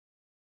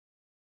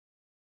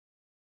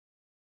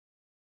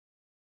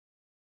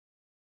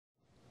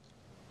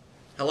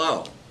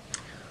Hello.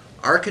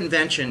 Our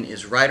convention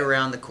is right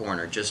around the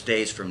corner, just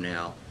days from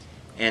now,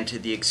 and to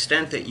the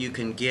extent that you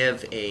can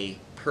give a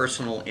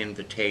personal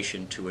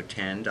invitation to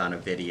attend on a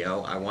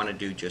video, I want to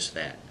do just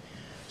that.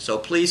 So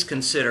please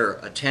consider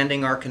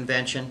attending our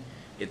convention.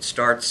 It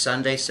starts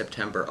Sunday,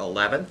 September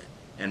 11th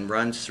and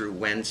runs through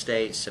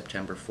Wednesday,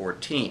 September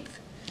 14th.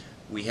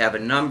 We have a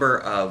number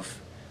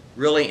of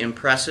really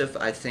impressive,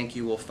 I think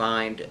you will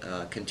find,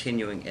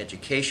 continuing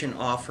education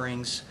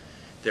offerings.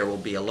 There will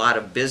be a lot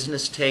of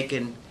business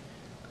taken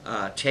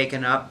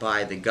up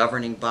by the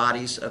governing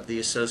bodies of the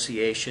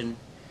association.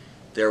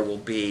 There will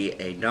be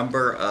a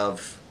number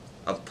of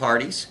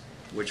parties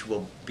which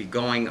will be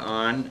going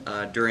on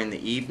during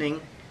the evening.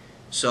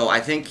 So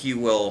I think you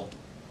will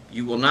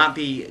not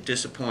be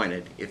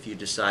disappointed if you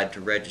decide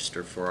to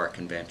register for our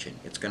convention.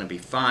 It's going to be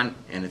fun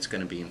and it's going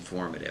to be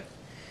informative.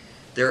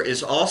 There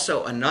is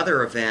also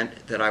another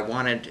event that I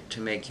wanted to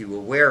make you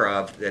aware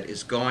of that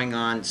is going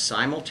on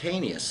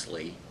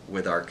simultaneously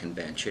with our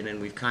convention,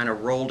 and we've kind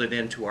of rolled it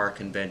into our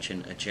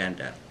convention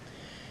agenda.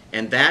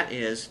 And that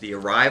is the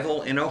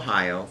arrival in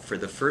Ohio for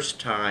the first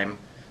time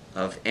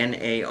of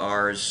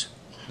NAR's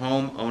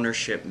Home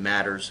Ownership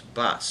Matters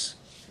bus.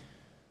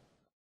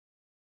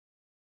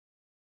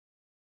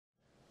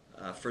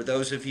 For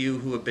those of you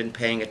who have been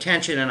paying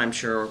attention, and I'm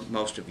sure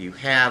most of you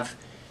have,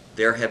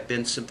 there have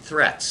been some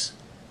threats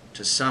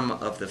to some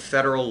of the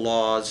federal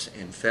laws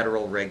and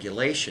federal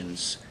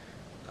regulations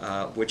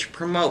which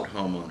promote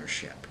home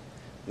ownership,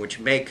 which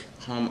make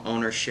home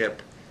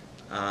ownership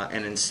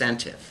an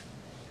incentive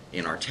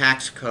in our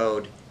tax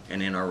code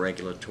and in our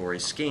regulatory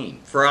scheme,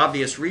 for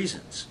obvious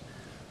reasons.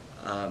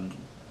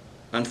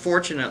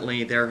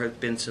 Unfortunately, there have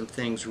been some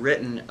things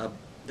written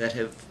that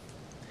have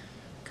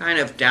kind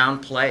of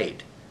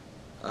downplayed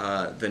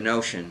the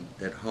notion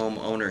that home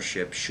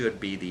ownership should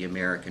be the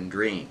American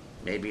dream.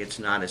 Maybe it's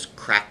not as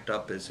cracked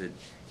up as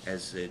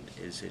it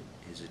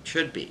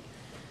should be.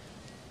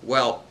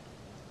 Well,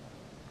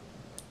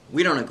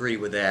 we don't agree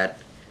with that,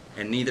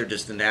 and neither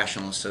does the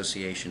National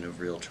Association of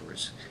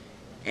Realtors.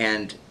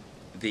 And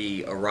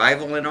the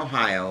arrival in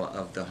Ohio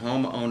of the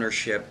Home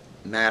Ownership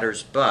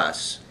Matters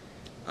bus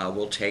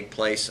will take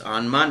place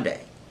on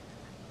Monday.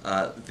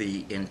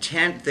 The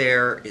intent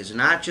there is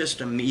not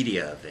just a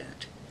media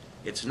event.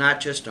 It's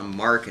not just a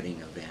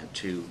marketing event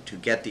to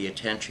get the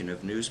attention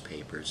of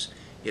newspapers.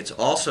 It's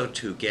also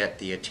to get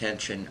the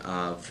attention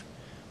of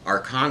our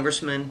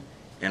congressmen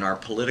and our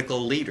political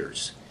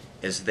leaders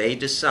as they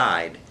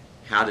decide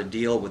how to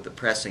deal with the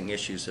pressing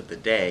issues of the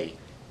day,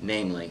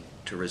 namely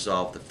to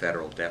resolve the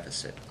federal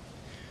deficit.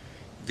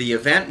 The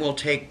event will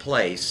take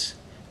place,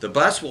 the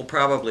bus will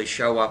probably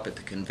show up at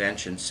the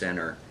convention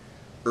center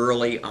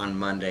early on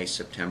Monday,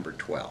 September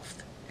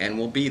 12th, and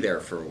will be there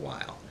for a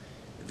while.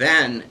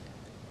 Then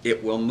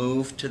it will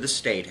move to the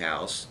State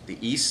House, the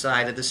east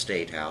side of the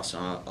State House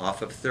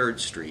off of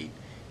 3rd Street,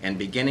 and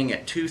beginning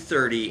at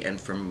 2:30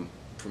 and from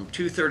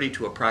 2:30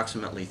 to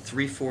approximately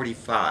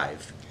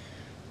 3:45,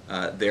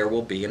 there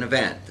will be an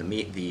event. The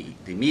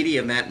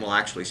media event will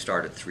actually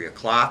start at 3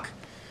 o'clock.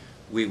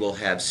 We will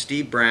have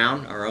Steve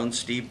Brown, our own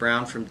Steve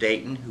Brown from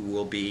Dayton, who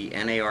will be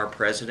NAR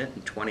president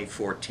in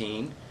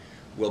 2014,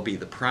 will be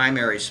the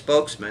primary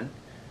spokesman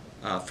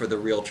for the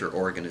realtor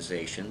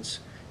organizations.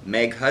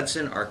 Meg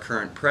Hudson, our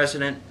current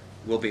president,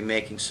 will be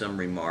making some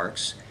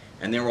remarks,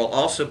 and there will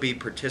also be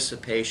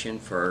participation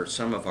for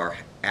some of our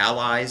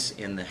allies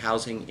in the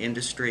housing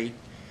industry,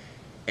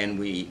 and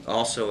we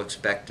also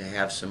expect to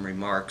have some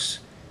remarks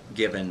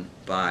given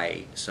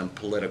by some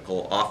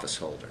political office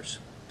holders.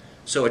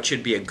 So it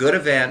should be a good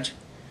event.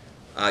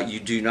 You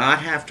do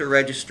not have to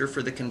register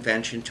for the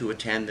convention to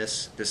attend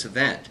this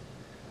event.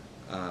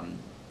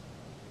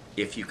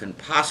 If you can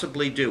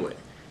possibly do it,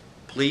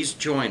 please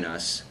join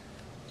us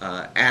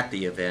at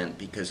the event,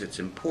 because it's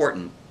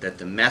important that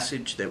the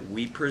message that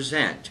we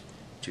present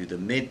to the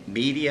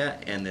media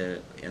and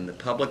the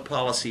public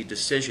policy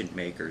decision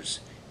makers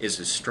is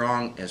as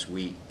strong as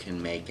we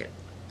can make it.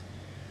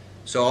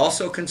 So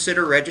also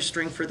consider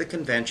registering for the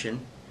convention,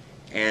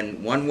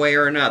 and one way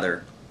or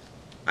another,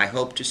 I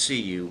hope to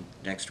see you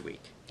next week.